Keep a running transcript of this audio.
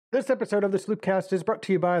This episode of the Sloopcast is brought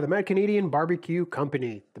to you by the Mad Canadian Barbecue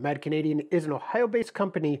Company. The Mad Canadian is an Ohio-based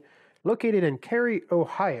company located in Cary,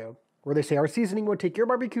 Ohio, where they say our seasoning will take your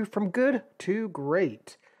barbecue from good to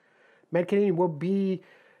great. Mad Canadian will be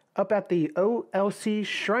up at the OLC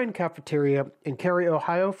Shrine Cafeteria in Cary,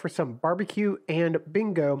 Ohio for some barbecue and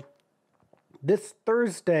bingo this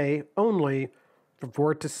Thursday only from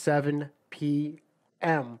 4 to 7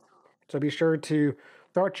 p.m. So be sure to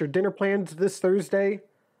throw out your dinner plans this Thursday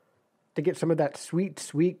to get some of that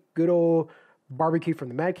sweet, good old barbecue from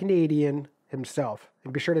the Mad Canadian himself.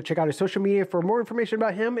 And be sure to check out his social media for more information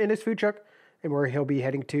about him and his food truck and where he'll be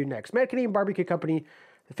heading to next. Mad Canadian Barbecue Company,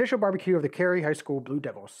 the official barbecue of the Cary High School Blue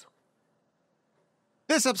Devils.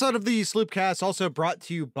 This episode of the Sloopcast also brought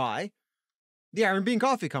to you by the Iron Bean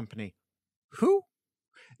Coffee Company. Who?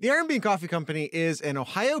 The Iron Bean Coffee Company is an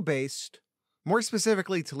Ohio-based, more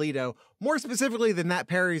specifically Toledo, more specifically than that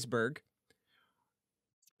Perrysburg,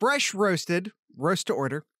 fresh roasted, roast to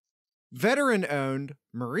order, veteran owned,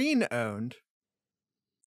 marine owned,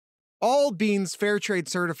 all beans fair trade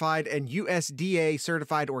certified and USDA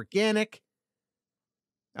certified organic.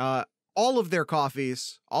 All of their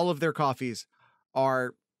coffees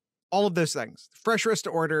are all of those things. Fresh roast to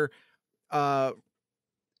order, fair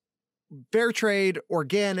trade,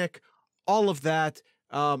 organic, all of that.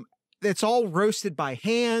 It's all roasted by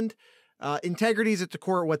hand. Integrity is at the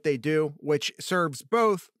core of what they do, which serves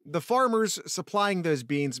both the farmers supplying those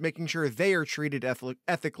beans, making sure they are treated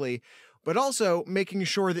ethically, but also making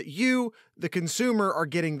sure that you, the consumer, are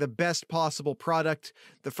getting the best possible product,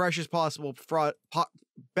 the freshest possible,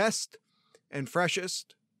 best and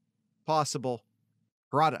freshest possible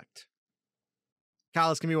product. Kyle,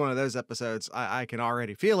 it's going to be one of those episodes. I can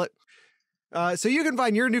already feel it. So you can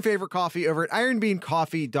find your new favorite coffee over at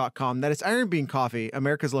ironbeancoffee.com. That is Iron Bean Coffee,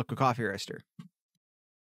 America's local coffee roaster.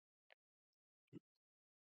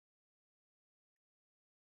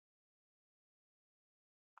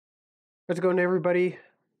 How's it going, everybody?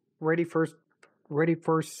 Ready for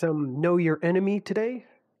some Know Your Enemy today?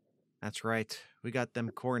 That's right. We got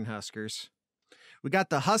them corn huskers. We got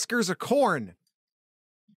the huskers of corn.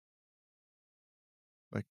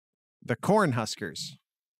 Like the corn huskers.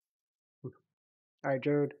 All right,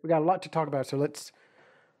 Jared, we got a lot to talk about, so let's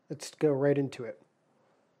go right into it.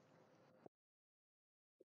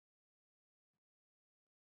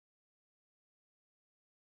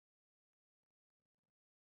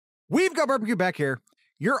 We've got barbecue back here.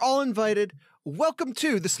 You're all invited. Welcome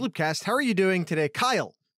to the Sloopcast. How are you doing today,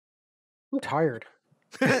 Kyle? I'm tired.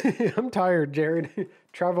 I'm tired, Jared.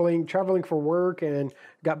 traveling for work and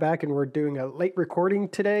got back and we're doing a late recording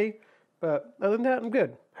today. But other than that, I'm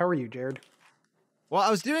good. How are you, Jared? Well, I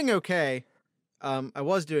was doing okay.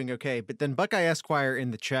 But then Buckeye Esquire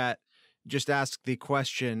in the chat just asked the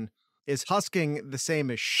question, is husking the same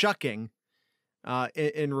as shucking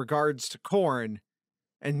in regards to corn?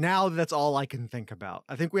 And now that's all I can think about.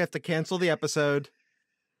 I think we have to cancel the episode.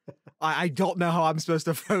 I don't know how I'm supposed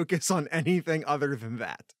to focus on anything other than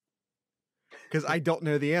that, because I don't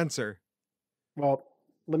know the answer. Well,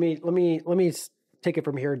 let me take it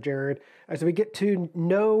from here, Jared. As we get to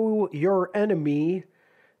know your enemy,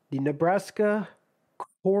 the Nebraska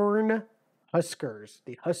Corn Huskers,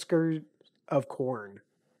 the Huskers of corn.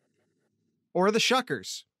 Or the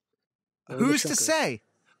Shuckers. Who's to say?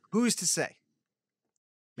 Who's to say?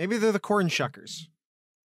 Maybe they're the Corn Shuckers.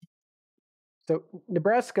 So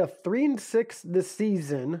Nebraska 3-6 this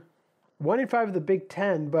season, 1-5 of the Big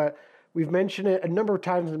Ten, but we've mentioned it a number of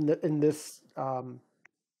times in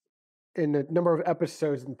a number of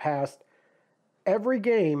episodes in the past. Every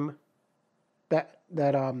game that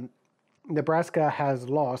Nebraska has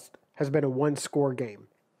lost has been a one-score game.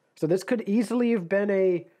 So this could easily have been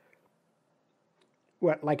an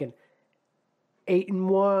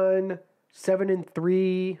 8-1,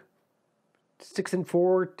 7-3,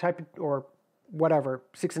 6-4 type of, or whatever,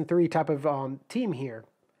 6-3 type of team here.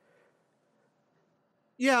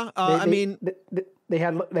 Yeah, they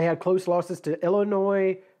had close losses to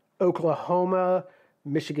Illinois, Oklahoma,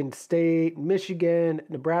 Michigan State, Michigan,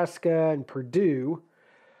 Nebraska, and Purdue.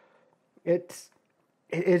 It's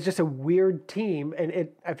just a weird team, and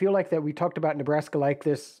I feel like that we talked about Nebraska like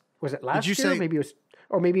this. Was it last year?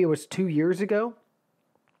 Maybe it was 2 years ago.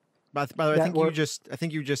 By the way, I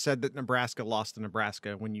think you just said that Nebraska lost to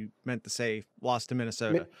Nebraska when you meant to say lost to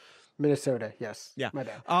Minnesota. Minnesota, yes. Yeah. My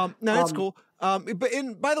bad. No, that's cool. By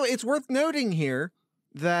the way, it's worth noting here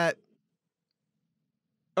that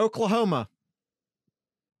Oklahoma,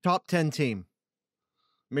 top 10 team.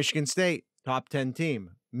 Michigan State, top 10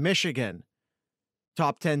 team. Michigan,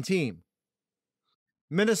 top 10 team.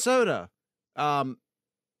 Minnesota,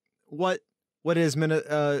 what what is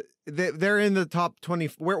they're in the top 20.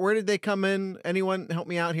 Where did they come in? Anyone help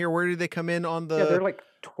me out here? Where did they come in on the? Yeah, they're like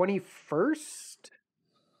 21st,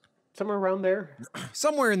 somewhere around there.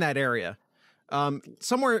 Somewhere in that area.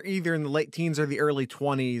 Somewhere either in the late teens or the early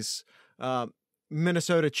 20s.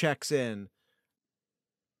 Minnesota checks in.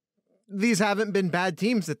 These haven't been bad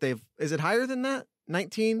teams that they've. Is it higher than that?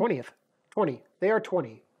 19? 20th. 20. They are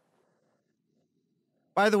 20.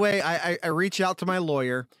 By the way, I reached out to my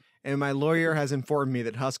lawyer, and my lawyer has informed me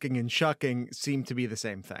that husking and shucking seem to be the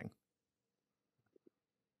same thing.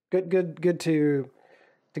 Good to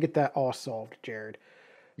get that all solved, Jared.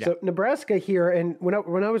 Yeah. So Nebraska here, and when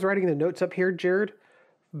I was writing the notes up here, Jared,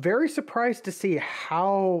 very surprised to see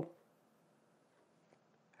how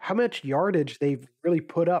much yardage they've really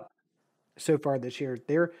put up so far this year.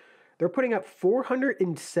 They're putting up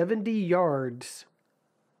 470 yards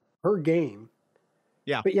per game.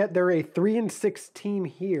 Yeah. But yet they're a 3-6 team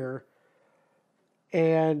here,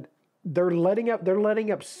 and they're letting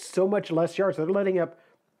up so much less yards. They're letting up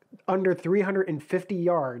under 350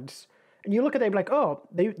 yards. And you look at them like, oh,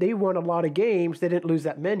 they won a lot of games. They didn't lose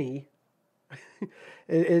that many.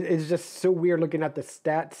 It's just so weird looking at the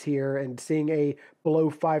stats here and seeing a below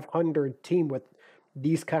 500 team with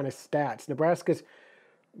these kind of stats. Nebraska's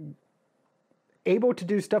able to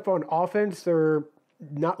do stuff on offense. They're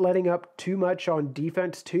not letting up too much on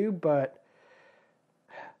defense too, but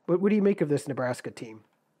what do you make of this Nebraska team?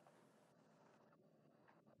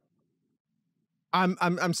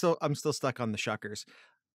 I'm still stuck on the Shuckers.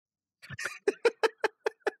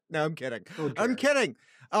 No, I'm kidding. Oh, I'm kidding.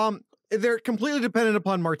 They're completely dependent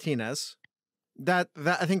upon Martinez. That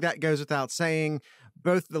I think that goes without saying.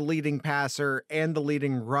 Both the leading passer and the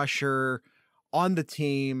leading rusher on the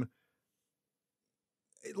team.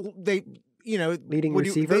 They, leading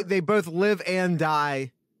receiver. They both live and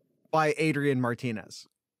die by Adrian Martinez.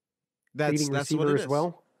 That's what it is.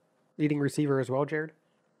 Leading receiver as well, Jared.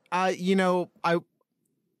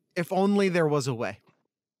 If only there was a way.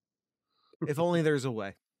 If only there's a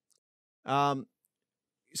way.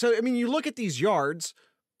 So, I mean, you look at these yards,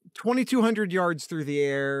 2,200 yards through the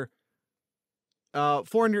air,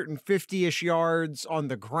 450-ish yards on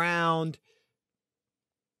the ground.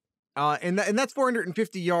 And that's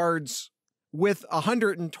 450 yards with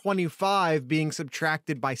 125 being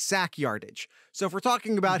subtracted by sack yardage. So if we're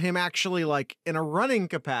talking about him actually like in a running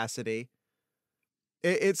capacity,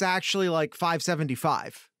 it's actually like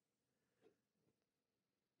 575.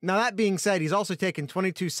 Now, that being said, he's also taken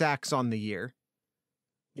 22 sacks on the year,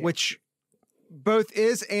 which both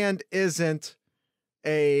is and isn't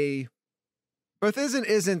his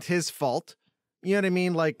fault. You know what I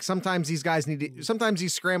mean? Like sometimes these guys sometimes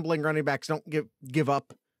these scrambling running backs don't give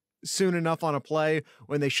up soon enough on a play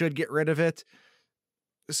when they should get rid of it.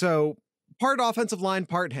 So part offensive line,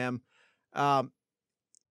 part him. But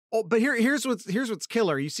here's what's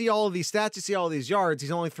killer. You see all of these stats, you see all of these yards. He's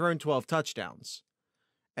only thrown 12 touchdowns.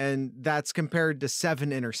 And that's compared to 7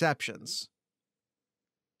 interceptions.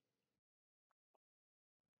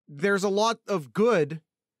 There's a lot of good.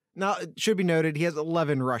 Now, it should be noted, he has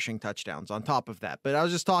 11 rushing touchdowns on top of that. But I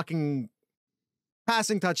was just talking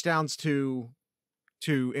passing touchdowns to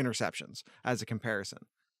interceptions as a comparison.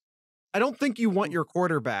 I don't think you want your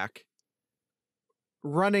quarterback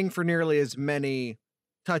running for nearly as many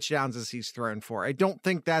touchdowns as he's thrown for. I don't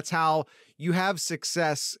think that's how you have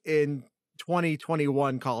success in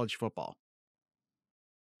 2021 college football.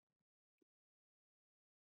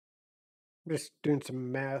 Just doing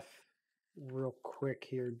some math real quick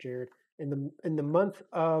here, Jared. In the month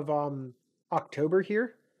of October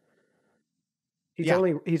here, he's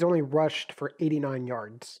only rushed for 89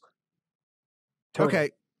 yards. Total. Okay.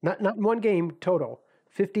 Not one game total.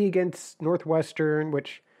 50 against Northwestern,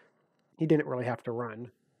 which he didn't really have to run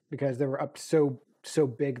because they were up so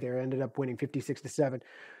big there. Ended up winning 56-7.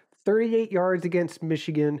 38 yards against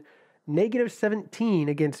Michigan, -17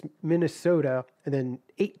 against Minnesota, and then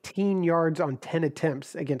 18 yards on 10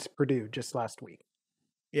 attempts against Purdue just last week.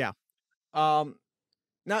 Yeah. Now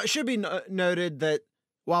it should be noted that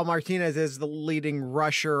while Martinez is the leading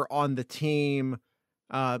rusher on the team,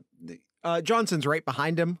 Johnson's right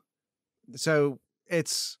behind him. So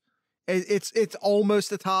it's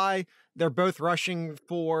almost a tie. They're both rushing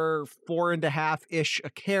for 4.5-ish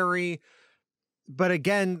a carry. But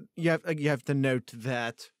again, you have to note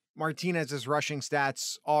that Martinez's rushing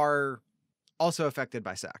stats are also affected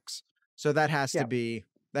by sacks. So that has to be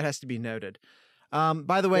noted.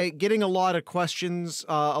 By the way, getting a lot of questions,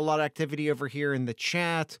 a lot of activity over here in the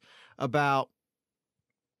chat about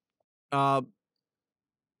what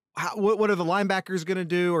are the linebackers going to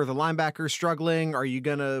do? Are the linebackers struggling? Are you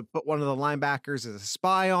going to put one of the linebackers as a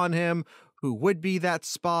spy on him? who would be that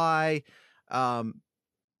spy.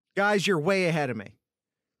 Guys, you're way ahead of me.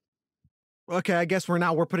 Okay, I guess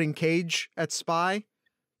we're putting Cage at spy.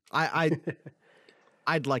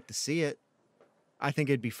 I'd like to see it. I think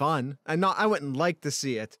it'd be fun. I wouldn't like to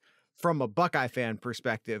see it from a Buckeye fan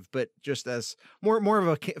perspective, but just as more of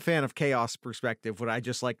a fan of chaos perspective, would I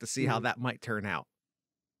just like to see how that might turn out?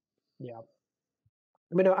 Yeah.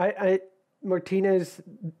 I mean, I Martinez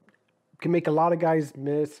can make a lot of guys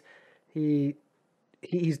miss.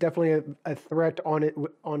 He's definitely a threat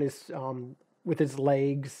on his with his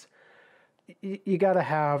legs. You gotta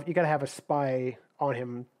have a spy on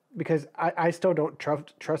him, because I still don't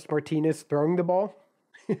trust Martinez throwing the ball.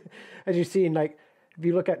 As you see, like, if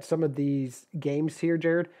you look at some of these games here,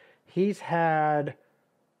 Jared, he's had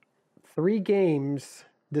 3 games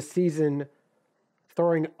this season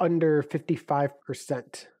throwing under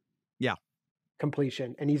 55%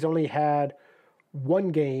 completion, and he's only had 1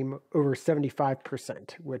 game over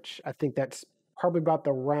 75%, which I think that's probably about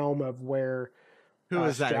the realm of where who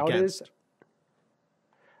is that against?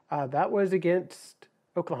 That was against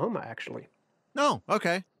Oklahoma, actually. No,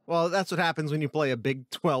 okay. Well, that's what happens when you play a Big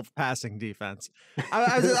 12 passing defense.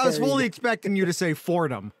 I was fully expecting you to say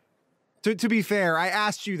Fordham. To be fair, I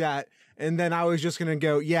asked you that, and then I was just going to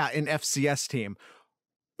go, yeah, an FCS team.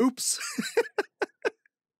 Oops.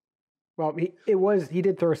 Well, he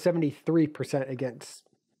did throw 73%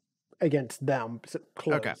 against them. So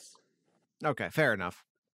close. Okay, fair enough.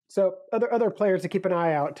 So other players to keep an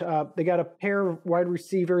eye out. They got a pair of wide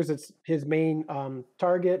receivers. It's his main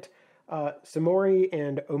target, Samori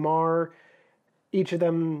and Omar. Each of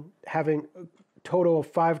them having a total of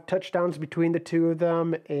 5 touchdowns between the two of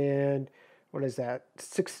them, and what is that?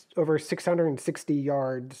 Over 660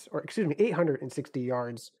 yards, or excuse me, 860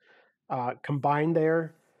 yards combined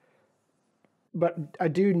there. But I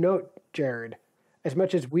do note, Jared, as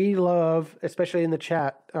much as we love, especially in the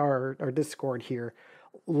chat, our Discord here,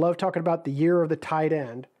 love talking about the year of the tight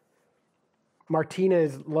end,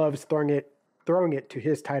 Martinez loves throwing it to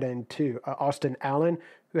his tight end too, Austin Allen,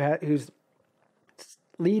 who's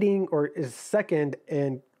leading or is second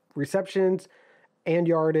in receptions and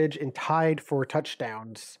yardage and tied for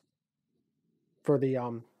touchdowns for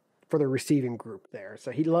the receiving group there.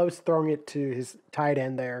 So he loves throwing it to his tight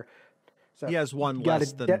end there. So he has one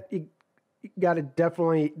less than. You got to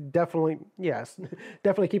definitely, yes,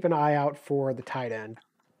 definitely keep an eye out for the tight end.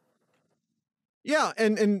 Yeah,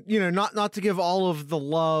 and not to give all of the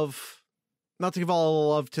love,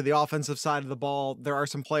 to the offensive side of the ball. There are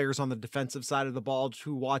some players on the defensive side of the ball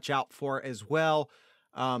to watch out for as well.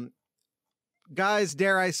 Guys,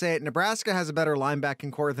 dare I say it, Nebraska has a better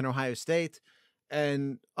linebacking core than Ohio State,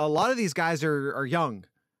 and a lot of these guys are young.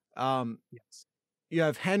 Yes. You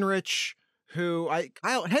have Henrich,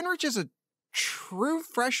 Henrich is a true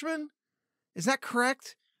freshman. Is that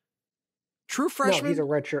correct? True freshman? No, he's a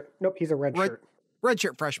redshirt. Nope, he's a redshirt.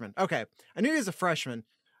 Redshirt freshman. Okay. I knew he was a freshman.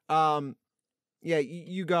 Yeah,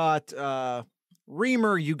 you got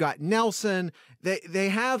Reamer, you got Nelson. They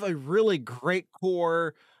have a really great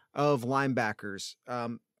core of linebackers.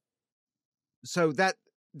 So that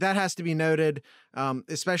has to be noted.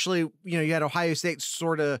 Especially, you had Ohio State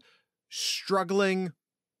sort of struggling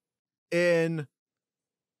in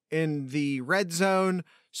the red zone.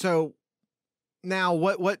 So now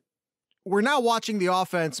what we're now watching the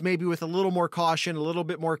offense maybe with a little more caution, a little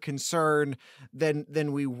bit more concern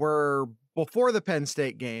than we were before the Penn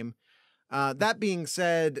State game. That being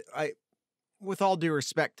said, with all due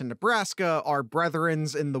respect to Nebraska, our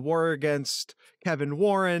brethrens in the war against Kevin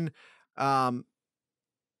Warren,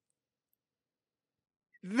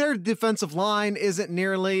 their defensive line isn't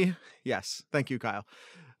nearly, yes, thank you, Kyle.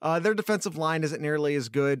 Their defensive line isn't nearly as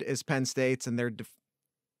good as Penn State's, and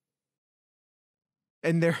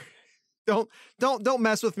don't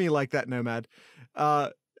mess with me like that, Nomad.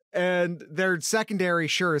 And their secondary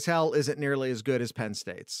sure as hell isn't nearly as good as Penn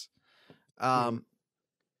State's. So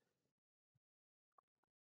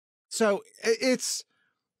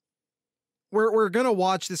we're going to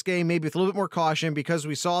watch this game maybe with a little bit more caution, because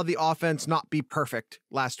we saw the offense not be perfect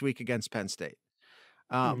last week against Penn State.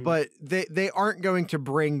 But they aren't going to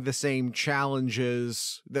bring the same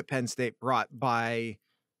challenges that Penn State brought by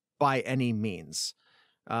any means.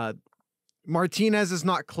 Martinez is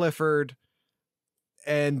not Clifford,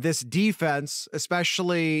 and this defense,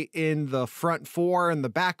 especially in the front 4 and the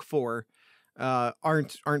back 4,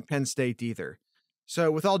 aren't Penn State either. So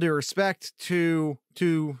with all due respect to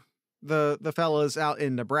the fellas out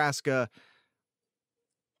in Nebraska,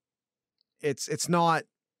 it's not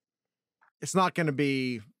going to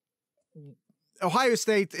be. Ohio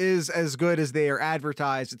State is as good as they are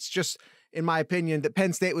advertised. It's just in my opinion, that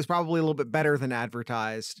Penn State was probably a little bit better than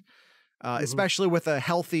advertised, especially with a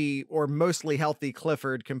healthy or mostly healthy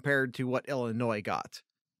Clifford compared to what Illinois got,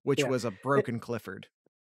 which was a broken Clifford.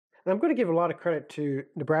 And I'm going to give a lot of credit to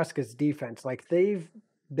Nebraska's defense. Like they've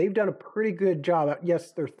done a pretty good job.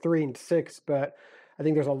 Yes, they're 3-6, but I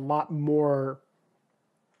think there's a lot more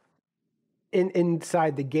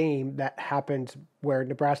inside the game that happens where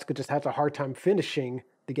Nebraska just has a hard time finishing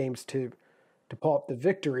the games to pull up the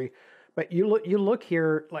victory. But you look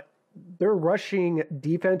here, like their rushing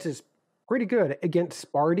defense is pretty good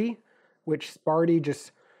against Sparty, which Sparty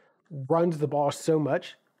just runs the ball so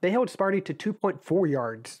much. They held Sparty to 2.4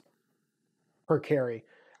 yards per carry.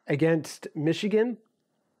 Against Michigan,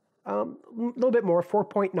 a little bit more,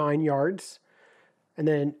 4.9 yards. And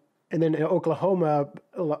then in Oklahoma,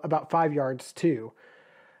 about 5 yards too.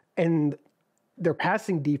 And their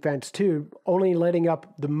passing defense too, only letting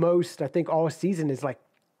up the most, I think, all season is like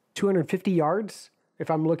 250 yards. If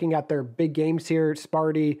I'm looking at their big games here,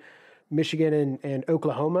 Sparty, Michigan, and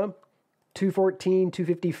Oklahoma, 214,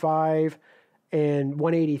 255, and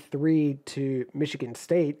 183 to Michigan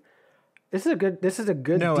State. This is a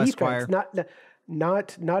good No, defense. Esquire.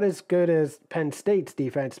 Not as good as Penn State's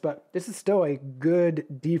defense, but this is still a good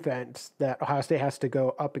defense that Ohio State has to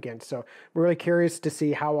go up against. So we're really curious to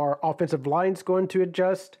see how our offensive line's going to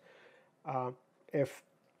adjust. If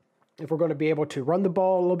we're going to be able to run the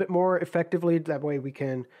ball a little bit more effectively, that way we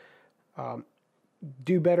can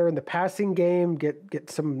do better in the passing game,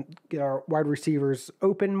 get our wide receivers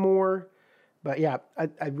open more. But yeah,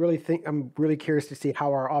 I really think I'm really curious to see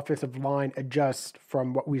how our offensive line adjusts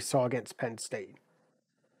from what we saw against Penn State.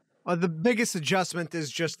 The biggest adjustment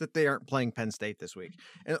is just that they aren't playing Penn State this week.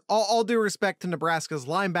 And all due respect to Nebraska's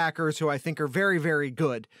linebackers, who I think are very, very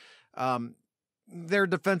good, their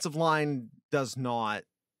defensive line does not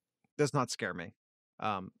scare me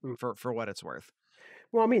for what it's worth.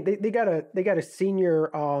 Well, I mean, they got a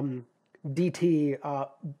senior DT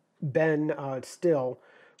Ben Still,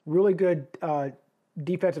 really good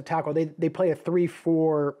defensive tackle. They play a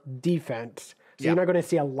 3-4 defense, so you're not going to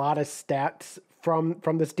see a lot of stats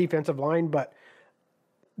from this defensive line, but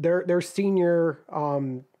their senior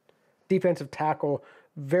defensive tackle,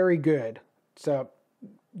 very good. So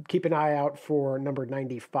keep an eye out for number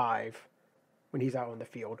 95 when he's out on the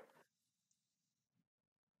field.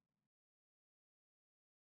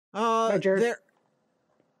 Hi, Jared.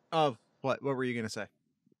 What were you gonna say?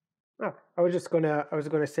 Oh, I was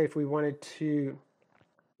gonna say if we wanted to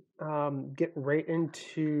get right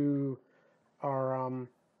into our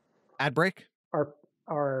ad break.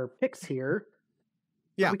 Our picks here.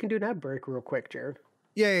 Yeah, we can do an ad break real quick, Jared.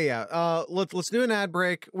 Yeah. Let's do an ad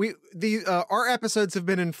break. Our episodes have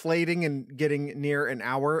been inflating and getting near an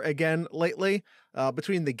hour again lately.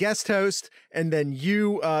 Between the guest host and then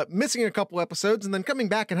you missing a couple episodes and then coming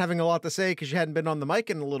back and having a lot to say because you hadn't been on the mic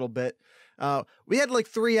in a little bit. We had like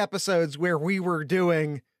 3 episodes where we were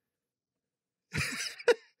doing.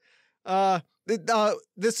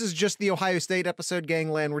 This is just the Ohio State episode,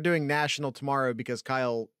 gangland. We're doing national tomorrow because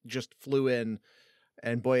Kyle just flew in,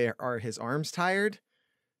 and boy, are his arms tired.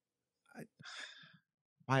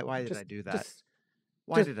 Why did I do that?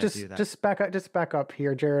 Why did I do that? Just back up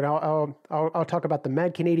here, Jared. I'll talk about the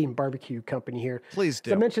Mad Canadian Barbecue Company here. Please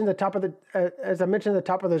do. As I mentioned at the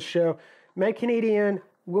top of the show, Mad Canadian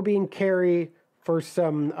will be in Cary for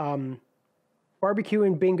some barbecue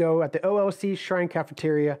and bingo at the OLC Shrine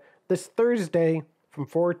Cafeteria this Thursday from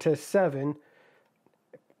 4 to 7.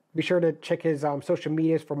 Be sure to check his social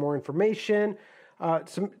medias for more information.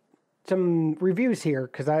 Some reviews here,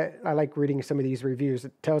 because I like reading some of these reviews.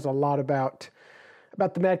 It tells a lot about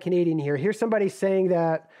the Mad Canadian here. Here's somebody saying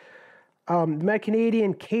that the Mad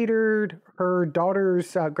Canadian catered her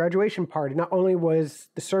daughter's graduation party. Not only was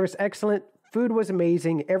the service excellent, food was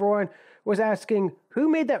amazing. Everyone was asking who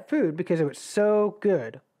made that food because it was so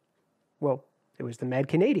good. Well, it was the Mad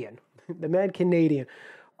Canadian. The Mad Canadian.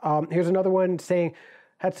 Here's another one saying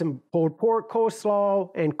had some pulled pork, coleslaw,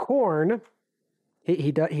 and corn.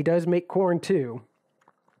 He does make corn too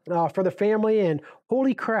for the family, and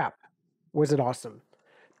holy crap, was it awesome!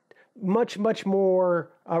 Much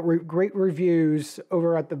more great reviews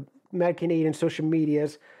over at the Mad Canadian social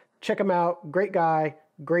medias. Check him out. Great guy,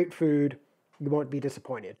 great food. You won't be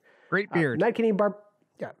disappointed. Great beard. Mad Canadian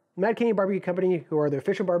Barbecue Company, who are the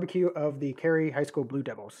official barbecue of the Cary High School Blue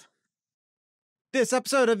Devils. This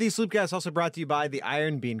episode of the Sloopcast is also brought to you by the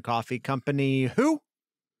Iron Bean Coffee Company. Who?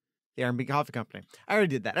 The Iron Bean Coffee Company. I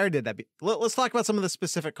already did that. Let's talk about some of the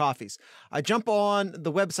specific coffees. I jump on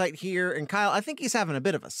the website here, and Kyle, I think he's having a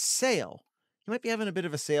bit of a sale. He might be having a bit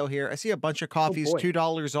of a sale here. I see a bunch of coffees,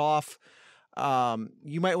 $2 off.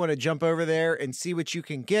 you might want to jump over there and see what you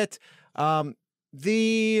can get.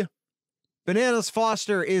 The Bananas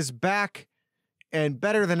Foster is back and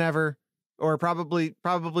better than ever, or probably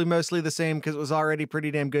mostly the same, because it was already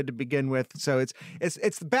pretty damn good to begin with. So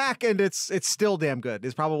it's back, and it's still damn good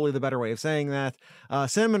is probably the better way of saying that.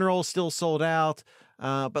 Cinnamon roll still sold out.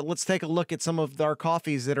 But let's take a look at some of our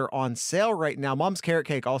coffees that are on sale right now. Mom's Carrot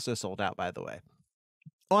Cake also sold out, by the way.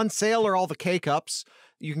 On sale are all the K-Cups.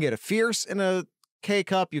 You can get a Fierce in a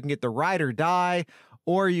K-Cup. You can get the Ride or Die,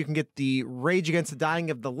 or you can get the Rage Against the Dying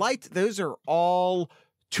of the Light. Those are all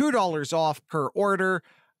 $2 off per order.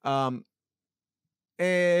 And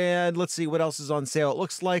let's see what else is on sale. It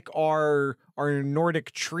looks like our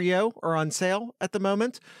Nordic Trio are on sale at the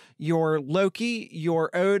moment. Your Loki, your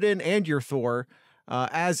Odin, and your Thor.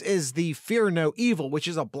 As is the Fear No Evil, which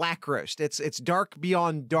is a black roast. It's dark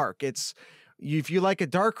beyond dark. If you like a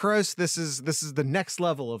dark roast, this is the next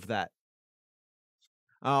level of that.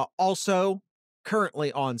 Also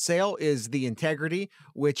currently on sale is the Integrity,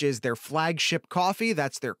 which is their flagship coffee.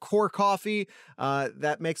 That's their core coffee.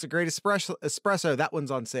 That makes a great espresso. That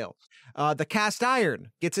one's on sale. The Cast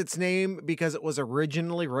Iron gets its name because it was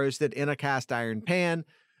originally roasted in a cast iron pan.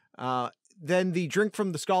 Then the Drink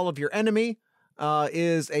from the Skull of Your Enemy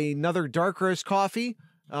is another dark roast coffee.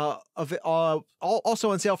 Also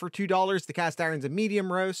on sale for $2. The Cast Iron's a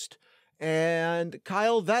medium roast. And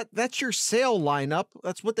Kyle, that's your sale lineup.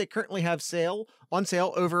 That's what they currently have on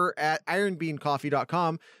sale over at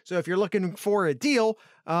ironbeancoffee.com. So if you're looking for a deal,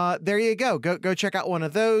 there you go. Go check out one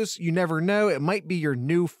of those. You never know, it might be your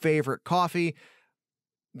new favorite coffee.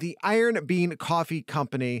 The Iron Bean Coffee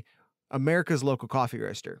Company, America's local coffee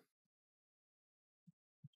roaster.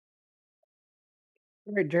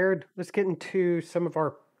 All right, Jared, let's get into some of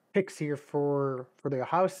our picks here for the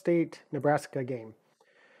Ohio State Nebraska game.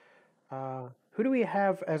 Who do we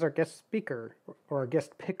have as our guest speaker, or our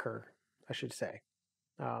guest picker, I should say?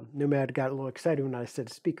 Nomad got a little excited when I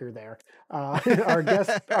said speaker there. Our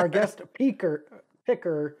guest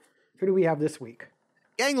picker. Who do we have this week?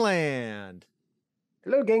 Gangland.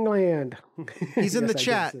 Hello, Gangland. He's in the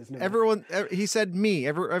chat. Everyone, he said me.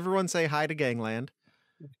 Everyone say hi to Gangland.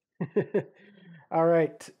 All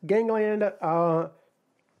right, Gangland.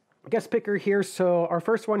 Guest picker here. So our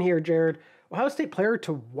first one here, Jared. Ohio State player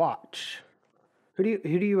to watch. Who do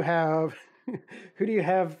you have? Who do you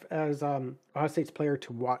have as Ohio State's player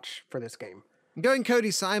to watch for this game? I'm going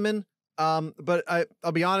Cody Simon. But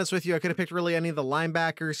I'll be honest with you, I could have picked really any of the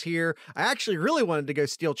linebackers here. I actually really wanted to go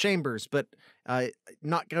Steel Chambers, but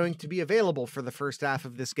not going to be available for the first half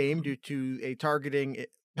of this game due to a targeting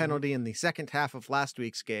penalty in the second half of last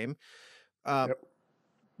week's game. Yep.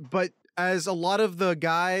 But as a lot of the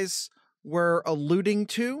guys were alluding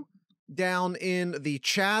to down in the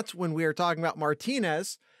chat when we were talking about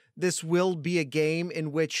Martinez, this will be a game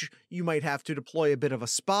in which you might have to deploy a bit of a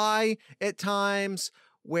spy at times,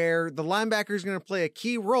 where the linebacker is going to play a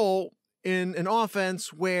key role in an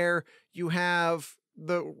offense where you have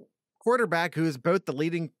the quarterback who is both the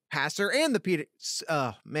leading passer and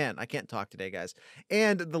I can't talk today, guys,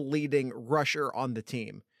 and the leading rusher on the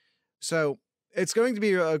team. So it's going to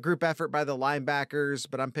be a group effort by the linebackers,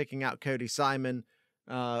 but I'm picking out Cody Simon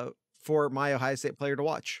for my Ohio State player to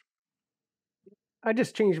watch. I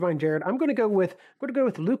just changed mine, Jared. I'm going to go with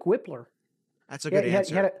Luke Whippler. That's a good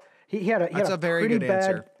answer. He had a very good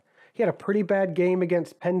answer. He had a pretty bad game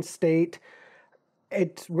against Penn State.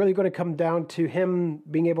 It's really going to come down to him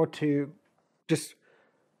being able to just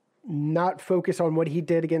not focus on what he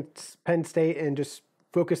did against Penn State and just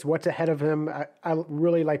focus what's ahead of him. I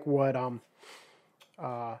really like what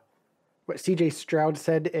CJ Stroud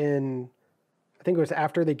said I think it was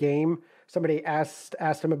after the game. Somebody asked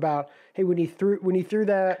him about, hey, when he threw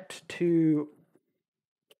that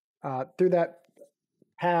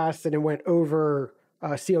pass and it went over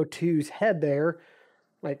CO2's head there,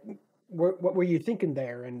 like what were you thinking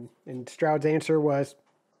there? And Stroud's answer was,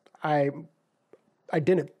 I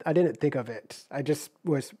didn't think of it. I just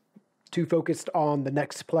was too focused on the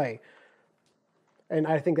next play. And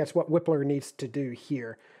I think that's what Whippler needs to do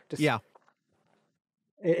here.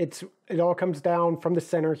 It all comes down from the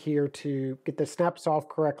center here to get the snaps off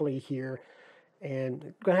correctly here. And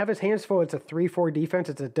going to have his hands full. It's a 3-4 defense.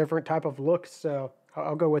 It's a different type of look. So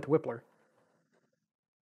I'll go with Whippler.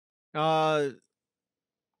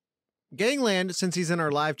 Gangland, since he's in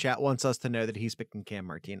our live chat, wants us to know that he's picking Cam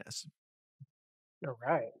Martinez. All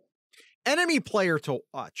right. Enemy player to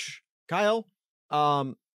watch. Kyle,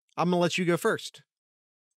 I'm going to let you go first.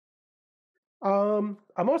 I'm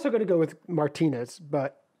also going to go with Martinez,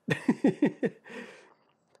 but I'm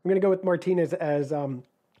going to go with Martinez as the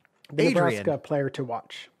Nebraska player to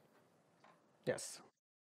watch. Yes.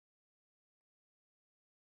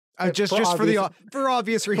 Just for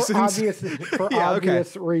obvious reasons. For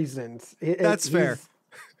obvious reasons. That's fair.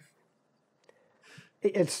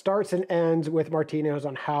 It starts and ends with Martinez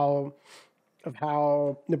on how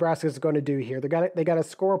Nebraska is going to do here. They got to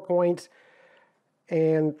score points,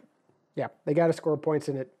 and they got to score points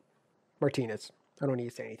in it. Martinez. I don't need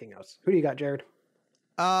to say anything else. Who do you got, Jared?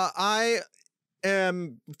 I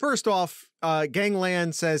am first off.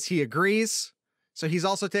 Gangland says he agrees. So he's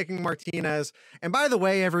also taking Martinez. And by the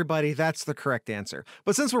way, everybody, that's the correct answer.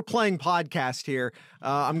 But since we're playing podcast here,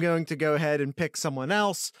 I'm going to go ahead and pick someone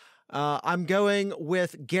else. I'm going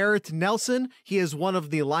with Garrett Nelson. He is one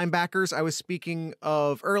of the linebackers I was speaking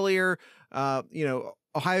of earlier.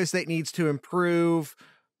 Ohio State needs to improve,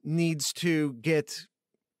 needs to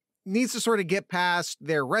sort of get past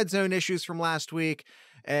their red zone issues from last week.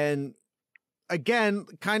 And again,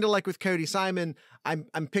 kind of like with Cody Simon,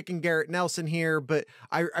 I'm picking Garrett Nelson here, but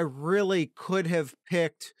I really could have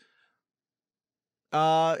picked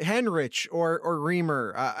Henrich or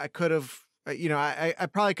Reamer. I could have, I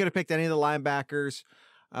probably could have picked any of the linebackers,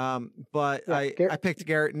 but I picked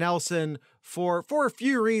Garrett Nelson for a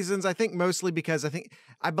few reasons. I think mostly because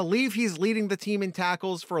I believe he's leading the team in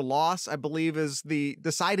tackles for loss, I believe is the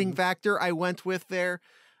deciding factor I went with there.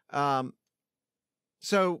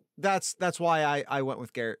 So that's why I went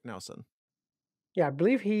with Garrett Nelson. Yeah, I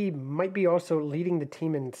believe he might be also leading the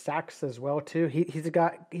team in sacks as well too. He's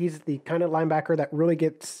the kind of linebacker that really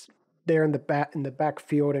gets there in the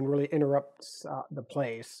backfield and really interrupts the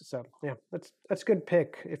plays. So yeah, that's a good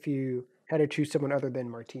pick if you had to choose someone other than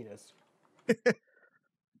Martinez. Key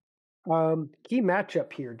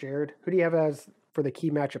matchup here, Jared. Who do you have as for the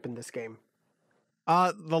key matchup in this game?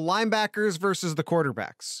 The linebackers versus the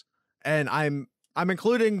quarterbacks, and I'm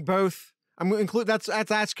including both. That's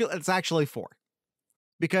actually 4.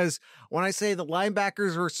 Because when I say the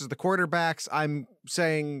linebackers versus the quarterbacks, I'm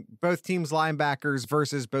saying both teams' linebackers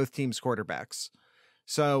versus both teams' quarterbacks.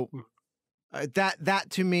 So that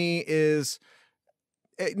to me is,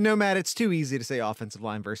 Nomad, it's too easy to say offensive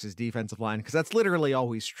line versus defensive line because that's literally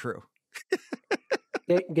always true.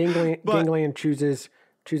 Gangland chooses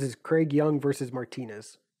Craig Young versus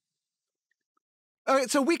Martinez. All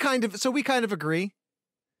right, so we kind of agree.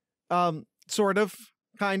 Sort of,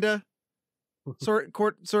 kind of. Sort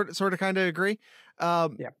of kind of agree.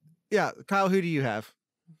 Yeah. Kyle, who do you have?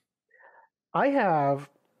 I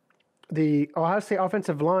have the Ohio State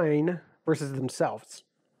offensive line versus themselves.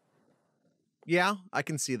 Yeah, I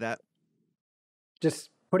can see that.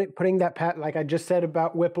 Just putting that pat, like I just said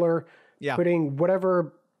about Whippler. Yeah. Putting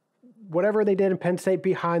whatever they did in Penn State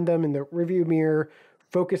behind them in the review mirror.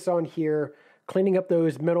 Focus on here, cleaning up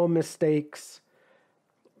those middle mistakes.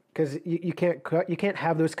 Because you can't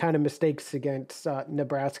have those kind of mistakes against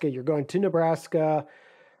Nebraska. You're going to Nebraska.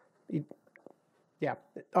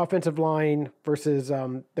 Offensive line versus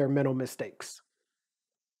their mental mistakes.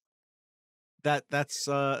 That's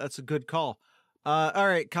a good call. All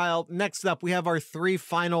right, Kyle. Next up, we have our 3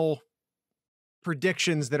 final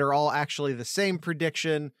predictions that are all actually the same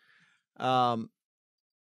prediction. We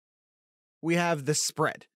have the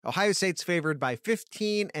spread. Ohio State's favored by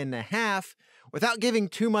 15.5. Without giving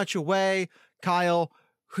too much away, Kyle,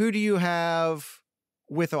 who do you have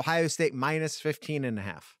with Ohio State minus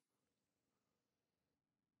 15.5?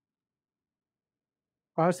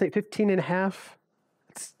 Ohio State 15.5.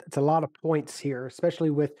 It's a lot of points here, especially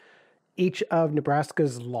with each of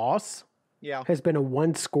Nebraska's loss. Yeah, has been a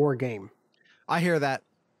 1-score game. I hear that.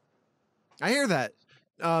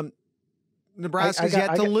 Nebraska's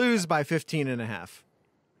yet to lose by 15.5.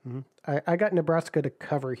 Mm-hmm. I got Nebraska to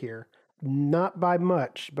cover here. Not by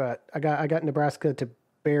much, but I got Nebraska to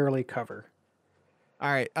barely cover.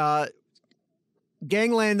 All right.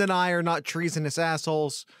 Gangland and I are not treasonous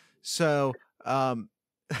assholes, so I'm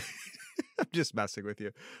just messing with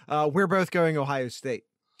you. We're both going Ohio State.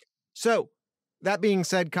 So that being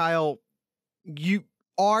said, Kyle, you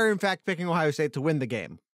are in fact picking Ohio State to win the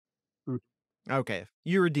game. Okay,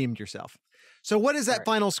 you redeemed yourself. So what is that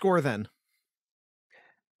final score then?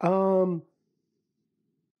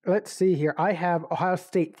 Let's see here. I have Ohio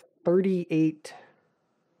State 38,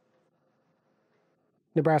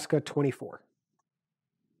 Nebraska 24.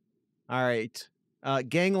 All right.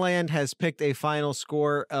 Gangland has picked a final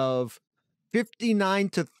score of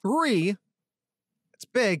 59-3. It's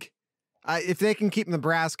big. If they can keep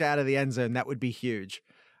Nebraska out of the end zone, that would be huge.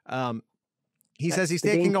 He says he's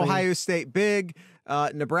taking Ohio State big.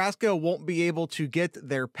 Nebraska won't be able to get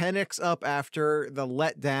their Penix up after the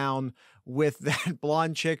letdown with that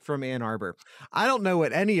blonde chick from Ann Arbor. I don't know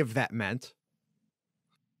what any of that meant,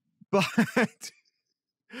 but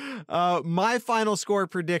My final score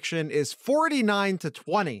prediction is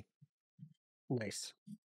 49-20. Nice.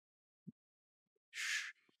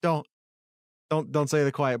 Shh. Don't say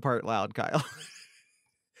the quiet part loud, Kyle.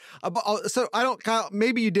 So I don't, Kyle,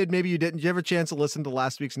 maybe you did, maybe you didn't. Did you have a chance to listen to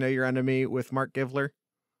last week's Know Your Enemy with Mark Givler?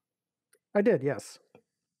 I did, yes.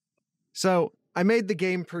 So I made the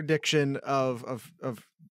game prediction of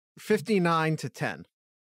 59-10.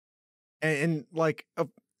 And like,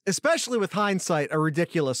 especially with hindsight, a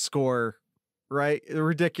ridiculous score, right? A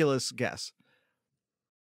ridiculous guess.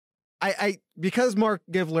 I because Mark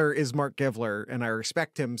Givler is Mark Givler and I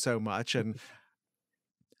respect him so much, and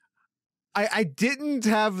I didn't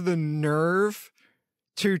have the nerve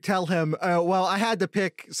to tell him, well, I had to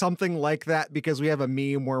pick something like that because we have a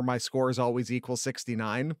meme where my scores always equal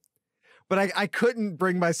 69. But I couldn't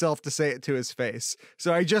bring myself to say it to his face.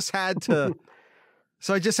 So I just had to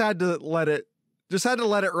let it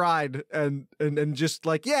ride and just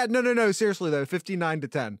like, yeah, no, seriously though,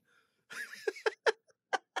 59-10.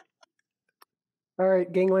 All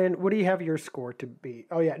right, Gangland, what do you have your score to be?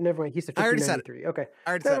 Oh, yeah, never mind. He said 59-3. Okay,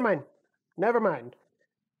 never mind.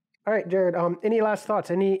 All right, Jared, any last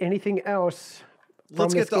thoughts? Anything else?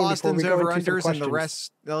 Let's get the Austin's over-unders and the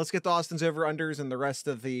rest. Let's get the Austin's over-unders and the rest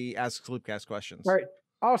of the Ask Sloopcast questions. All right,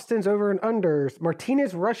 Austin's over and unders.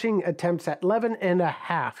 Martinez rushing attempts at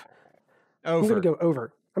 11.5. Over. I'm going to go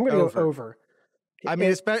over. Go over. I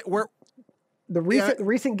mean, the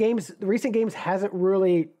recent games hasn't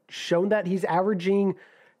really shown that. He's averaging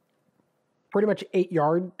pretty much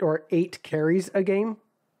 8 carries a game.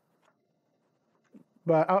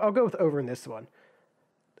 But I'll go with over in this one.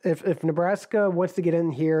 If Nebraska wants to get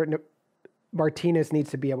in here, Martinez needs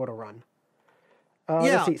to be able to run.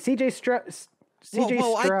 Let's see. CJ Stroud.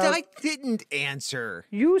 I didn't answer.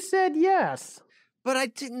 You said yes. But I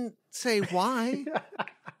didn't say why.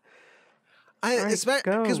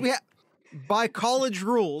 Because we have, by college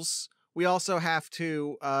rules, we also have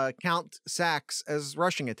to count sacks as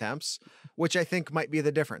rushing attempts, which I think might be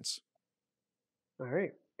the difference. All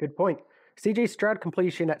right, good point. CJ Stroud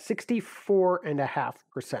completion at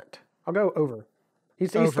 64.5%. I'll go over.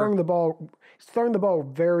 He's throwing the ball. He's throwing the ball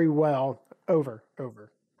very well. Over.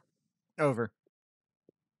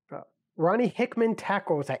 Ronnie Hickman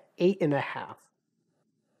tackles at 8.5.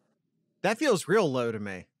 That feels real low to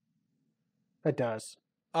me. That does.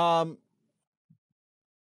 How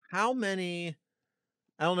many?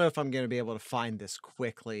 I don't know if I'm going to be able to find this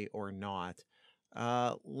quickly or not.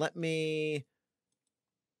 Let me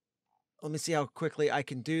see how quickly I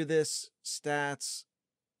can do this. Stats,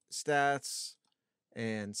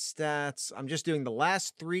 and stats. I'm just doing the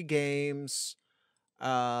last 3 games.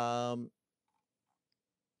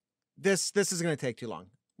 This is going to take too long.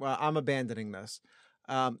 Well, I'm abandoning this.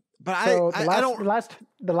 But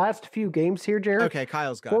the last few games here, Jared. Okay,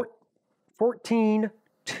 Kyle's got it. 14,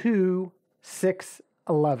 2, 6,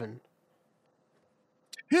 11.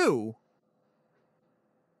 2?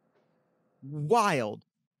 Wild.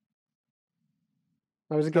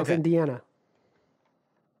 I was against Indiana.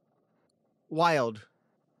 Wild.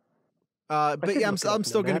 But yeah, I'm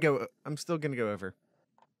still gonna go. I'm still gonna go over.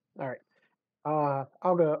 All right.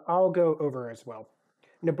 I'll go over as well.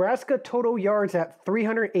 Nebraska total yards at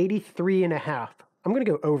 383.5. I'm gonna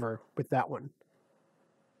go over with that one.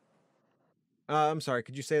 I'm sorry.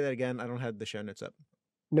 Could you say that again? I don't have the show notes up.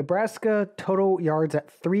 Nebraska total yards at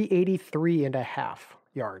 383.5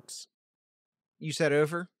 yards. You said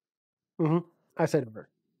over? Mm-hmm. I said over.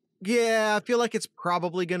 Yeah, I feel like it's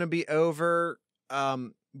probably going to be over,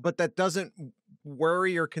 but that doesn't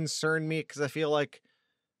worry or concern me because I feel like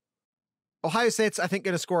Ohio State's, I think,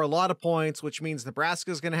 going to score a lot of points, which means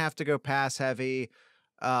Nebraska's going to have to go pass heavy.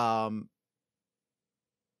 So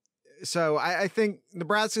I think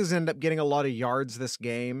Nebraska's end up getting a lot of yards this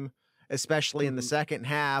game, especially in the second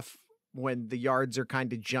half when the yards are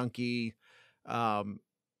kind of junky.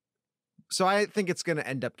 So I think it's going to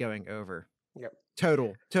end up going over. Yep.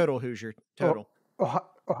 Total Hoosier. Total.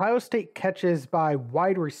 Ohio State catches by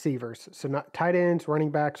wide receivers, so not tight ends,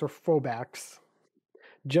 running backs, or fullbacks.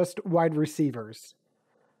 Just wide receivers.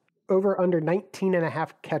 Over under 19.5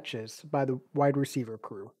 catches by the wide receiver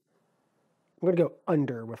crew. I'm going to go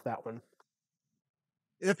under with that one.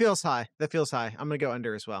 That feels high. I'm going to go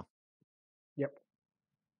under as well. Yep.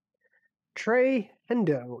 Trey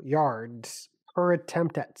Hendo yards per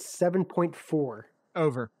attempt at 7.4.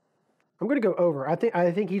 Over. I'm going to go over. I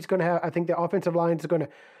think he's going to have. I think the offensive line is going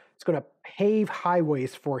to pave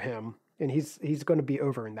highways for him, and he's going to be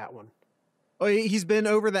over in that one. Oh, he's been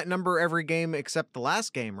over that number every game except the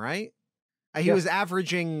last game, right? He was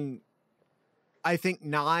averaging, I think,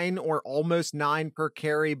 9 or almost 9 per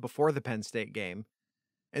carry before the Penn State game.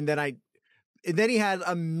 And then he had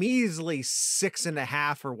a measly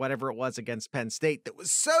 6.5 or whatever it was against Penn State that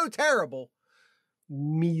was so terrible.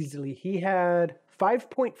 Measly. He had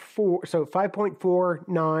 5.4, so 5.4,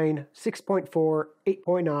 9, 6.4,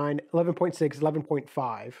 8.9, 11.6,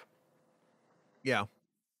 11.5. Yeah.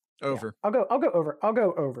 Over. Yeah. I'll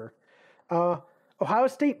go over. Ohio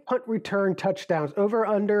State punt return touchdowns over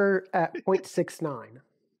under at 0.69.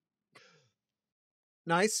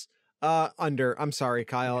 Nice. Under. I'm sorry,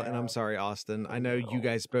 Kyle, and I'm sorry, Austin. I know you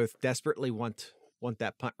guys both desperately want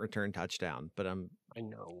that punt return touchdown, but I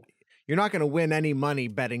know. You're not going to win any money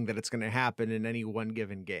betting that it's going to happen in any one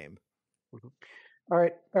given game. All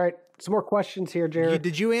right. Some more questions here, Jared.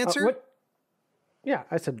 Did you answer? Yeah,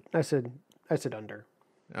 I said under.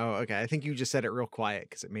 Oh, okay. I think you just said it real quiet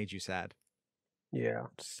because it made you sad. Yeah,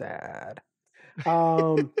 sad.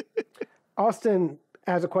 Austin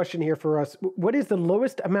has a question here for us. What is the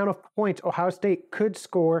lowest amount of points Ohio State could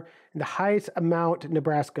score and the highest amount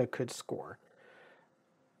Nebraska could score?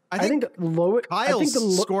 I think the lowest.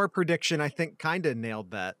 Kyle's score prediction, I think, kind of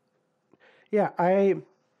nailed that. Yeah, I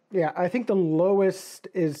think the lowest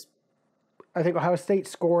is, I think Ohio State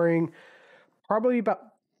scoring probably about,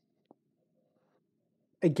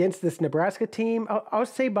 against this Nebraska team, I'll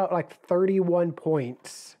say about like 31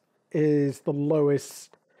 points is the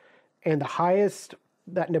lowest, and the highest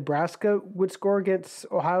that Nebraska would score against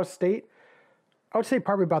Ohio State, I would say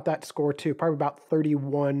probably about that score too, probably about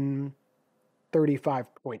 31,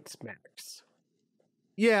 35 points max.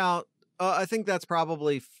 Yeah, I think that's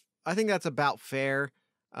probably, I think that's about fair.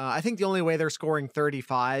 I think the only way they're scoring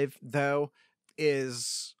 35, though,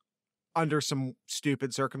 is under some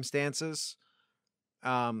stupid circumstances.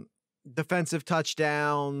 Defensive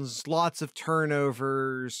touchdowns, lots of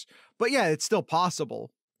turnovers, but yeah, it's still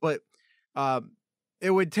possible. But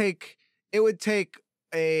it would take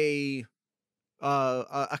a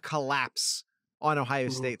collapse on Ohio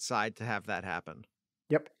State's side to have that happen.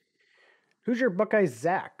 Yep. Who's your Buckeye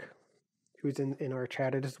Zach, who's in our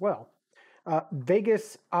chat as well?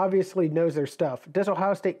 Vegas obviously knows their stuff. Does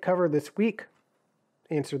Ohio State cover this week?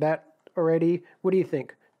 Answer that already. What do you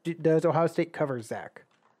think? Does Ohio State cover, Zach?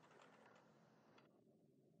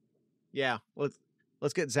 Yeah, let's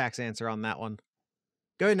get Zach's answer on that one.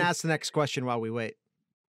 Go ahead and ask the next question while we wait.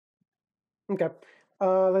 Okay.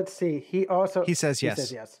 Let's see. He says yes. He says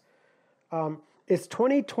yes. Is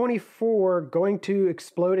 2024 going to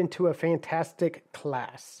explode into a fantastic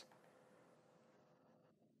class?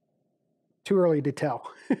 Too early to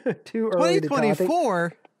tell. Too early to tell.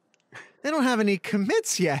 2024? They don't have any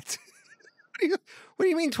commits yet. What do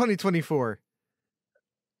you mean 2024?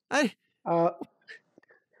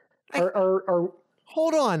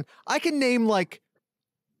 Hold on. I can name like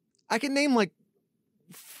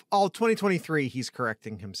 2023. He's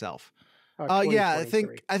correcting himself. Yeah, I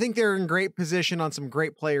think they're in great position on some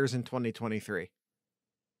great players in 2023.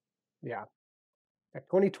 Yeah.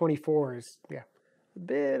 2024 is a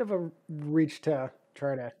bit of a reach to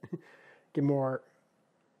try to get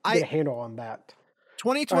a handle on that.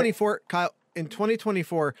 2024, right. Kyle, in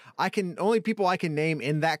 2024, only people I can name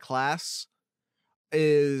in that class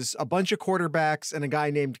is a bunch of quarterbacks and a guy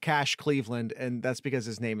named Cash Cleveland, and that's because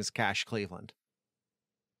his name is Cash Cleveland.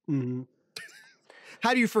 Mm-hmm.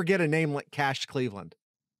 How do you forget a name like Cash Cleveland?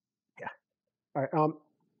 Yeah. All right.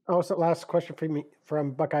 Also, last question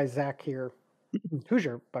from Buckeye Zach here. Who's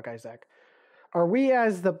your Buckeye Zach? Are we,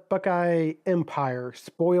 as the Buckeye Empire,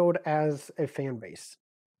 spoiled as a fan base?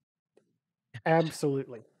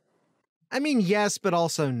 Absolutely. I mean, yes, but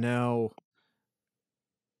also no.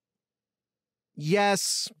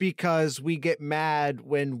 Yes, because we get mad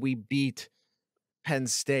when we beat Penn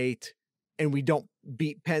State, and we don't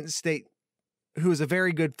beat Penn State, who is a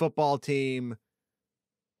very good football team,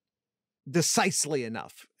 decisively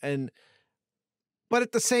enough. But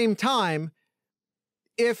at the same time,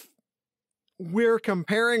 if we're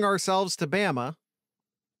comparing ourselves to Bama,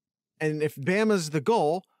 and if Bama's the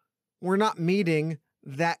goal, we're not meeting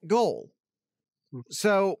that goal.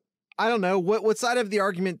 So I don't know. What side of the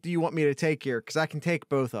argument do you want me to take here? Because I can take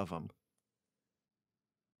both of them.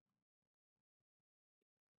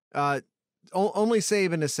 Only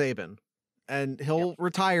Saban is Saban, and he'll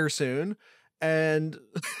retire soon, and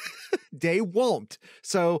Day won't.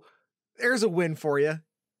 So there's a win for you.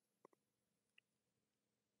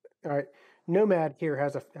 All right. Nomad here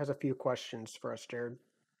has a few questions for us, Jared.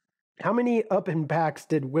 How many up and backs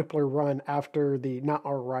did Whippler run after the not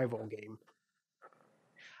our rival game?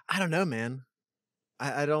 I don't know, man.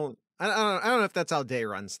 I don't know if that's how Day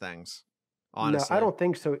runs things. Honestly. No, I don't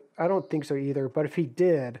think so. I don't think so either. But if he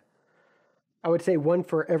did, I would say one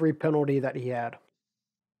for every penalty that he had.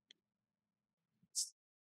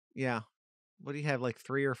 Yeah. What do you have, like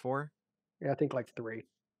 3 or 4? Yeah, I think like 3.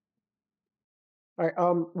 All right.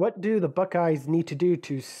 What do the Buckeyes need to do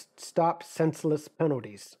to stop senseless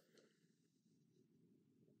penalties?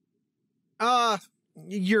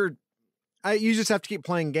 You just have to keep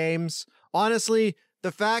playing games. Honestly,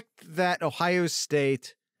 the fact that Ohio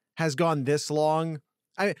State has gone this long,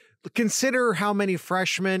 consider how many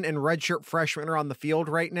freshmen and redshirt freshmen are on the field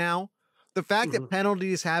right now. The fact that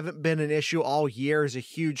penalties haven't been an issue all year is a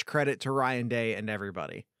huge credit to Ryan Day and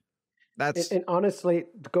everybody. And honestly,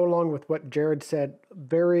 to go along with what Jared said,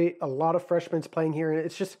 a lot of freshmen playing here, and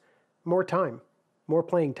it's just more time, more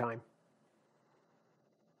playing time.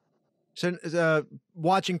 So,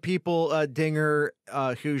 watching people, Dinger,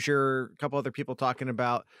 Hoosier, a couple other people talking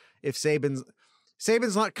about if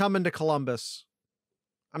Saban's not coming to Columbus.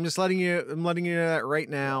 I'm letting you know that right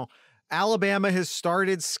now. Alabama has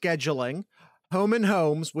started scheduling home and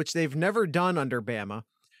homes, which they've never done under Bama.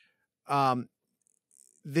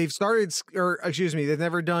 They've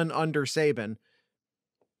never done under Saban.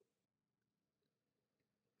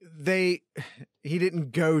 He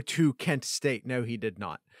didn't go to Kent State. No, he did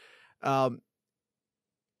not.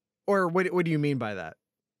 Or what do you mean by that?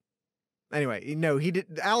 Anyway, no,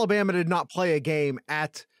 Alabama did not play a game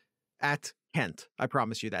at Kent. I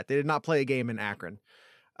promise you that. They did not play a game in Akron.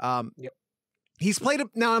 Yep. He's played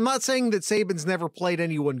now. I'm not saying that Saban's never played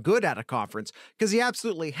anyone good at a conference, because he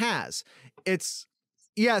absolutely has.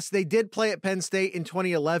 Yes, they did play at Penn State in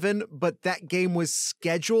 2011, but that game was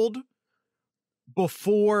scheduled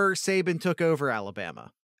before Saban took over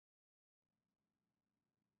Alabama.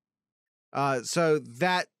 So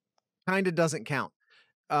that kind of doesn't count.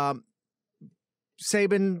 Saban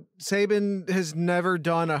has never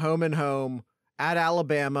done a home and home at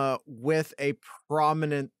Alabama with a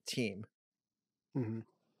prominent team.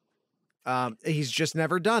 He's just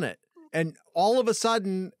never done it. And all of a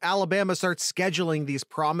sudden, Alabama starts scheduling these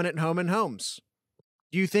prominent home and homes.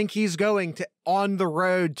 Do you think he's going on the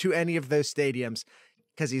road to any of those stadiums?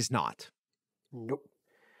 Because he's not. Nope.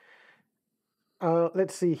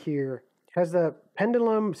 Let's see here. Has the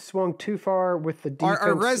pendulum swung too far with the defense?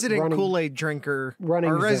 Our resident Kool-Aid drinker,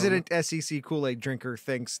 our resident SEC Kool-Aid drinker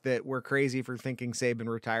thinks that we're crazy for thinking Saban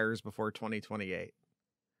retires before 2028.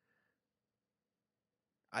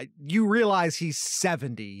 You realize he's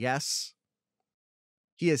 70, yes?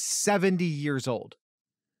 He is 70 years old.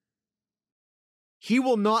 He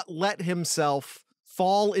will not let himself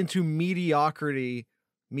fall into mediocrity.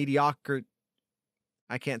 I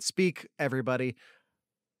can't speak, everybody.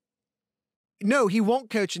 No, he won't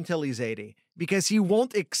coach until he's 80, because he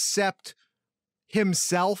won't accept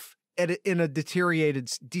himself in a deteriorated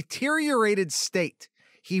state.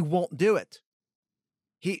 He won't do it.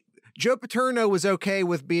 Joe Paterno was okay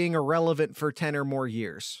with being irrelevant for 10 or more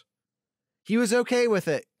years. He was okay with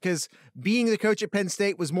it because being the coach at Penn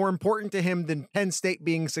State was more important to him than Penn State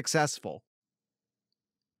being successful.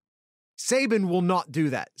 Saban will not do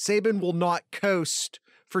that. Saban will not coast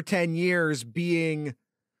for 10 years being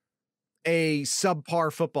a subpar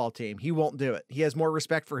football team. He won't do it. He has more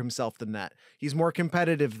respect for himself than that. He's more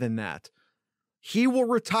competitive than that. He will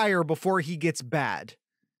retire before he gets bad,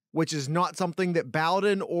 which is not something that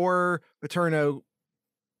Bowden or Paterno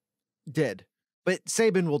did. But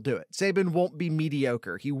Saban will do it. Saban won't be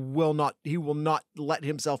mediocre. He will not let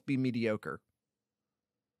himself be mediocre.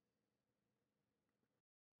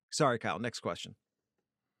 Sorry, Kyle. Next question.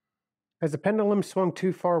 Has the pendulum swung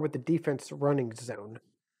too far with the defense running zone?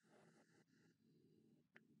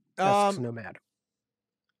 Asks Nomad.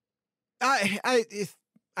 I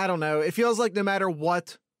don't know. It feels like no matter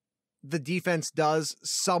what the defense does,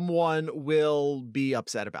 someone will be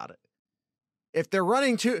upset about it. If they're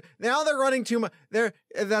running too much.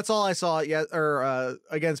 That's all I saw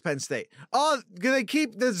against Penn State. Oh,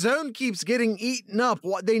 the zone keeps getting eaten up.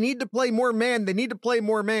 They need to play more man. They need to play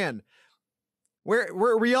more man.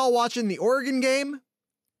 Were we all watching the Oregon game?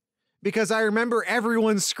 Because I remember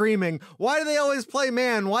everyone screaming, "Why do they always play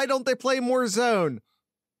man? Why don't they play more zone?"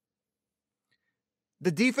 The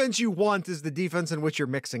defense you want is the defense in which you're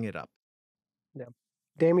mixing it up. Yeah.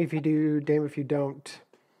 Damn if you do, damn if you don't.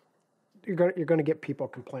 You're going to get people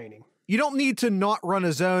complaining. You don't need to not run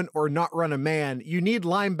a zone or not run a man. You need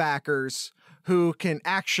linebackers who can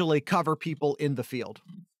actually cover people in the field.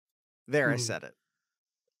 There, I said it.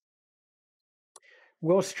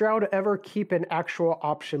 Will Stroud ever keep an actual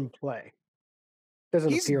option play?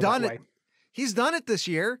 He's done it. He's done it this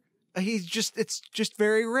year. It's just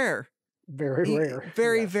very rare.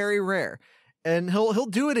 Very rare. And he'll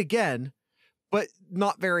do it again, but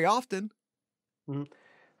not very often. Mm-hmm.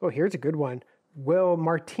 Oh, here's a good one. Will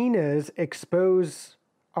Martinez expose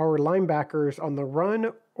our linebackers on the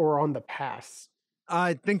run or on the pass?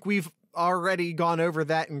 I think we've already gone over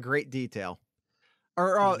that in great detail.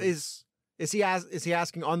 Or is he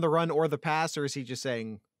asking on the run or the pass, or is he just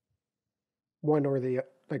saying one or the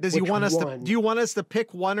does he want us to? Do you want us to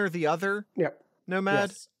pick one or the other? Yep. Nomad.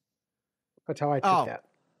 Yes. That's how I took that.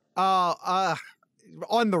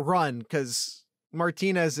 On the run, because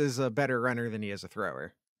Martinez is a better runner than he is a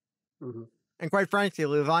thrower. Mm-hmm. And quite frankly,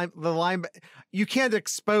 you can't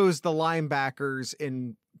expose the linebackers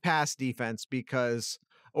in pass defense because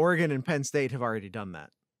Oregon and Penn State have already done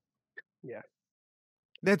that. Yeah.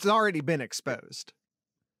 That's already been exposed.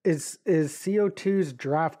 Is CO2's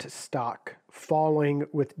draft stock falling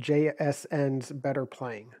with JSN's better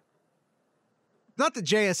playing? Not that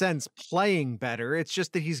JSN's playing better, it's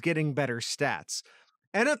just that he's getting better stats.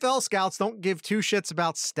 NFL scouts don't give two shits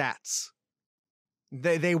about stats.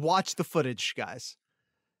 They watch the footage, guys.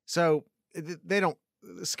 So they don't.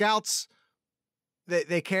 Scouts,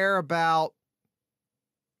 they care about.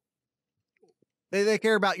 They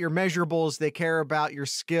care about your measurables. They care about your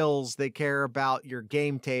skills. They care about your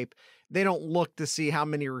game tape. They don't look to see how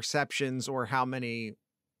many receptions or how many.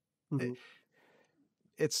 Mm-hmm.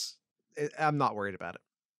 I'm not worried about it.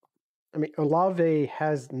 I mean, Olave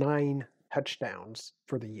has 9 touchdowns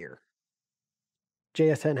for the year.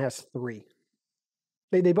 JSN has 3.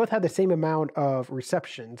 They both have the same amount of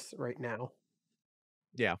receptions right now.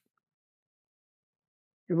 Yeah.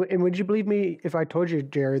 And would you believe me if I told you,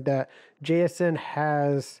 Jared, that JSN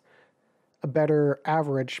has a better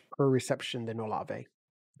average per reception than Olave?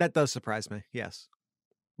 That does surprise me, yes.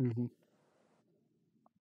 Mm-hmm.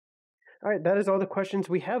 All right, that is all the questions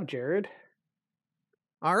we have, Jared.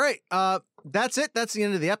 All right, that's it. That's the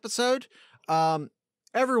end of the episode.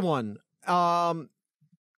 Everyone,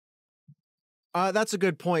 that's a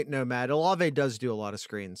good point, Nomad. Olave does do a lot of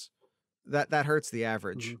screens. That hurts the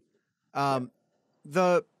average. Mm-hmm.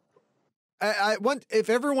 I want, if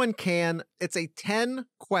everyone can, it's 10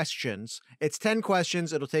 questions. It's 10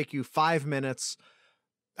 questions. It'll take you 5 minutes.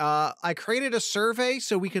 I created a survey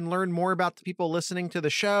so we can learn more about the people listening to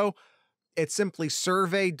the show. It's simply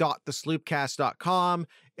survey.thesloopcast.com.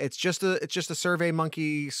 It's just a Survey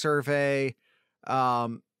Monkey survey.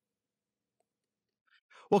 Well,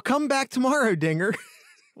 come back tomorrow, Dinger.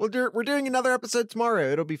 We're doing another episode tomorrow.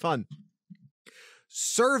 It'll be fun.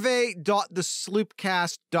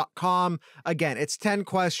 Survey.thesloopcast.com. Again, it's 10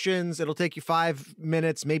 questions. It'll take you 5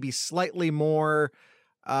 minutes, maybe slightly more.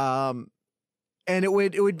 And it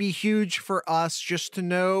would be huge for us just to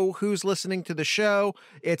know who's listening to the show.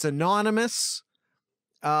 It's anonymous.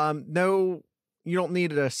 No, you don't need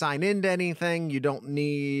to sign into anything. You don't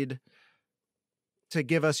need to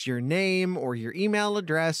give us your name or your email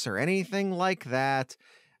address or anything like that.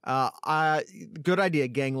 Good idea,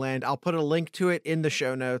 Gangland. I'll put a link to it in the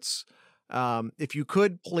show notes. If you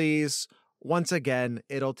could please, once again,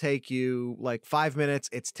 it'll take you like 5 minutes.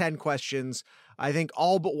 It's 10 questions. I think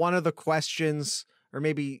all but one of the questions, or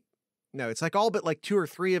maybe no, it's like all but like 2 or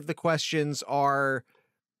 3 of the questions are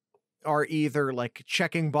either like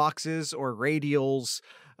checking boxes or radials.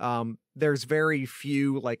 There's very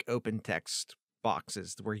few like open text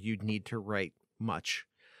boxes where you'd need to write much.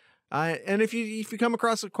 And if you come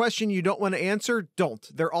across a question you don't want to answer, don't.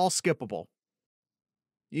 They're all skippable.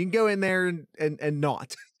 You can go in there and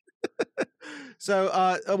not.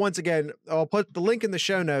 So once again, I'll put the link in the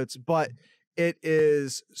show notes, but it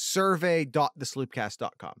is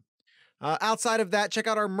survey.thesloopcast.com. Outside of that, check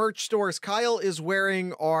out our merch stores. Kyle is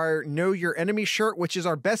wearing our Know Your Enemy shirt, which is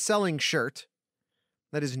our best-selling shirt.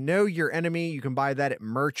 That is Know Your Enemy. You can buy that at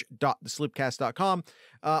merch.thesloopcast.com.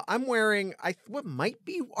 I'm wearing what might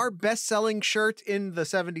be our best-selling shirt in the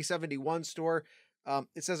 7071 store.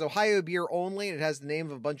 It says Ohio beer only, and it has the name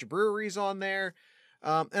of a bunch of breweries on there.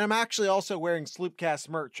 And I'm actually also wearing Sloopcast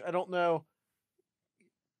merch. I don't know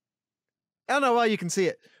why you can see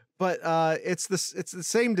it, but it's the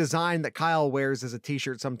same design that Kyle wears as a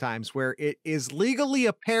t-shirt sometimes, where it is legally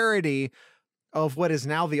a parody of what is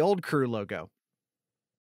now the Old Crew logo.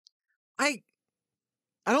 I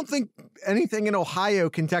don't think anything in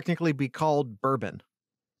Ohio can technically be called bourbon.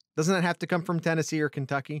 Doesn't it have to come from Tennessee or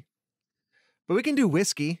Kentucky? But we can do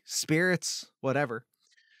whiskey, spirits, whatever.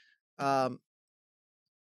 All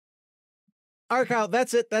right, Kyle,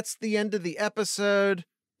 that's it. That's the end of the episode.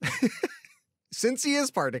 Since he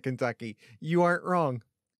is part of Kentucky, you aren't wrong.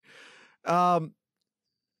 God,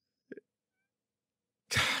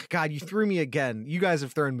 you threw me again. You guys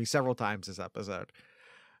have thrown me several times this episode.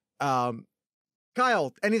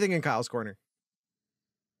 Kyle, anything in Kyle's corner?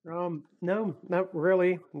 No, not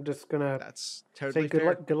really. I'm just gonna That's totally say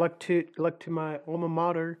fair. Good luck to my alma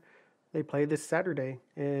mater. They play this Saturday,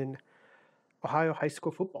 and Ohio high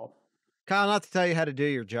school football. Kyle, not to tell you how to do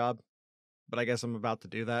your job, but I guess I'm about to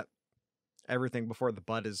do that. Everything before the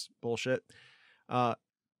bud is bullshit.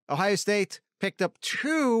 Ohio State picked up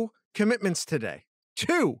 2 commitments today.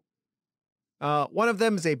 2. One of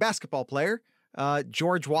them is a basketball player,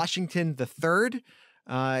 George Washington III.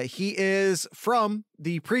 He is from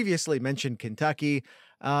the previously mentioned Kentucky,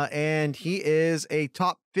 and he is a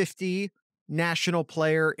top 50 national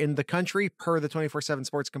player in the country per the 24/7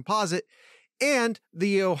 Sports Composite. And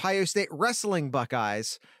the Ohio State Wrestling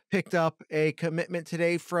Buckeyes picked up a commitment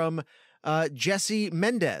today from Jesse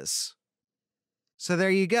Mendez. So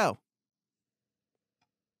there you go.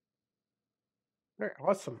 All right,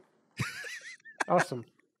 awesome. Awesome.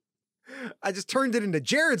 I just turned it into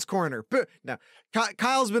Jared's corner. But no,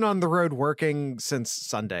 Kyle's been on the road working since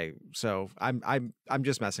Sunday, so I'm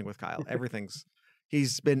just messing with Kyle.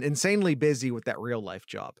 He's been insanely busy with that real life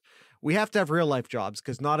job. We have to have real life jobs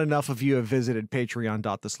because not enough of you have visited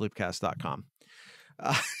patreon.thesloopcast.com.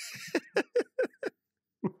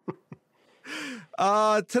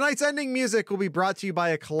 Tonight's ending music will be brought to you by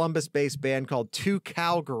a Columbus-based band called 2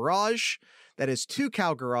 Cow Garage. That is 2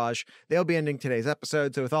 Cow Garage. They'll be ending today's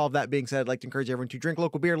episode. So with all of that being said, I'd like to encourage everyone to drink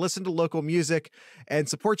local beer, listen to local music, and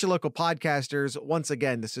support your local podcasters. Once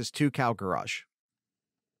again, this is 2 Cow Garage.